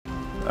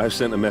I've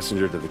sent a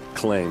messenger to the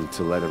claim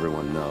to let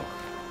everyone know.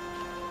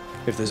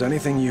 If there's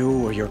anything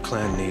you or your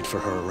clan need for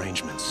her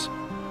arrangements,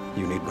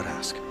 you need but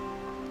ask.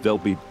 There'll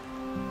be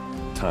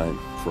time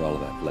for all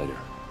of that later.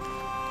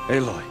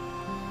 Aloy.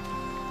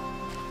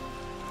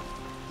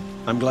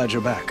 I'm glad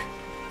you're back.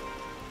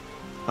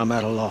 I'm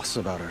at a loss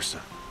about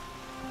Ursa.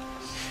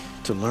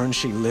 To learn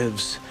she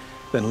lives,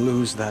 then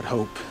lose that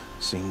hope,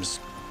 seems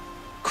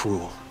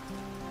cruel.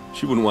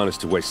 She wouldn't want us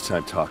to waste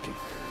time talking.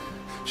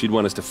 She'd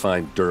want us to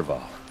find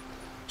Dervahl.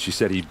 She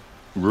said he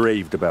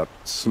raved about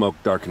smoke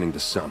darkening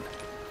the sun.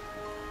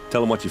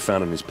 Tell him what you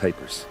found in his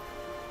papers.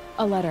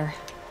 A letter.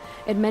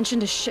 It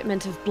mentioned a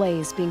shipment of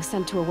blaze being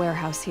sent to a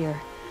warehouse here.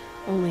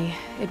 Only,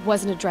 it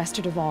wasn't addressed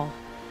to Dervahl.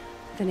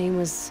 The name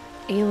was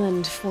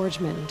Erend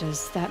Forgeman.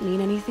 Does that mean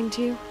anything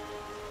to you?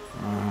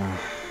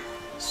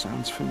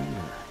 Sounds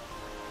familiar.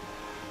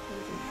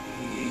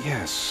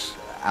 Yes,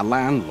 a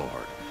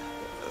landlord.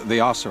 The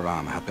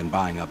Oseram have been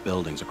buying up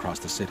buildings across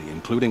the city,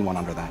 including one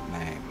under that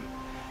name.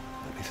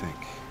 Let me think.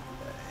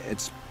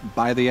 It's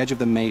by the edge of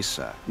the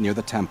mesa, near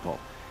the temple.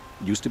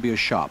 Used to be a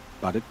shop,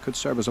 but it could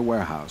serve as a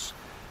warehouse.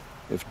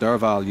 If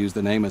Dervahl used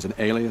the name as an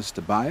alias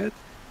to buy it,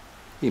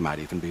 he might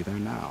even be there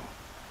now.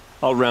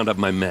 I'll round up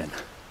my men.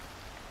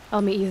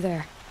 I'll meet you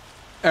there.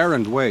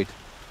 Erend, wait.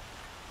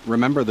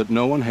 Remember that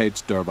no one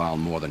hates Dervahl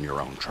more than your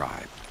own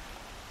tribe.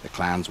 The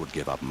clans would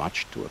give up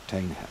much to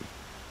obtain him.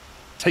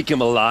 Take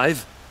him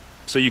alive?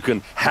 So you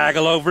can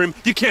haggle over him?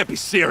 You can't be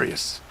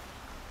serious!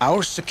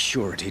 Our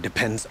security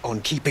depends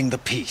on keeping the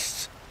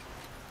peace.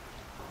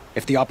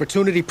 If the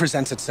opportunity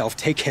presents itself,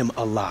 take him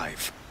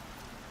alive.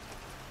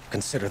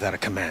 Consider that a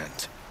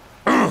command.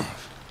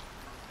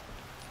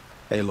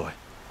 Aloy,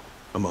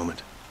 a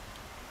moment,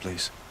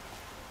 please.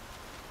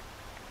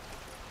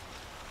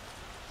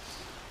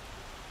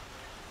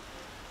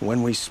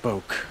 When we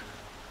spoke,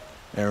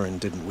 Erend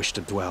didn't wish to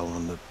dwell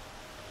on the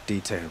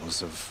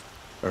details of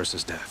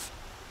Ursa's death.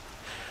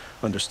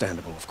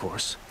 Understandable, of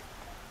course.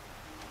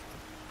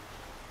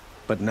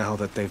 But now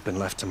that they've been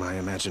left to my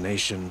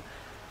imagination,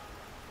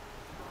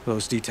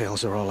 those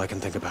details are all I can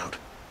think about.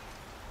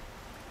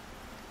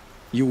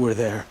 You were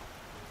there.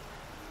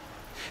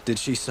 Did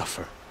she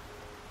suffer?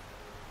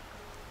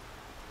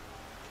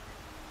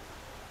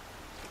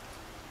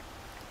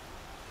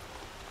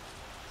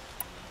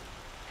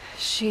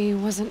 She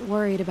wasn't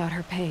worried about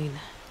her pain.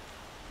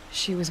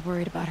 She was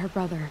worried about her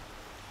brother.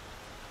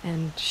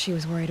 And she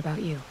was worried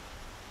about you.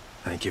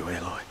 Thank you,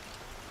 Aloy.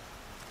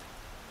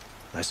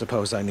 I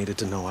suppose I needed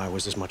to know I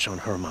was as much on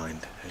her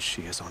mind as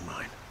she is on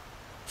mine.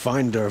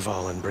 Find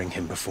Dervahl and bring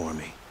him before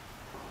me.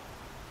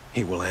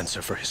 He will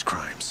answer for his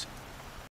crimes.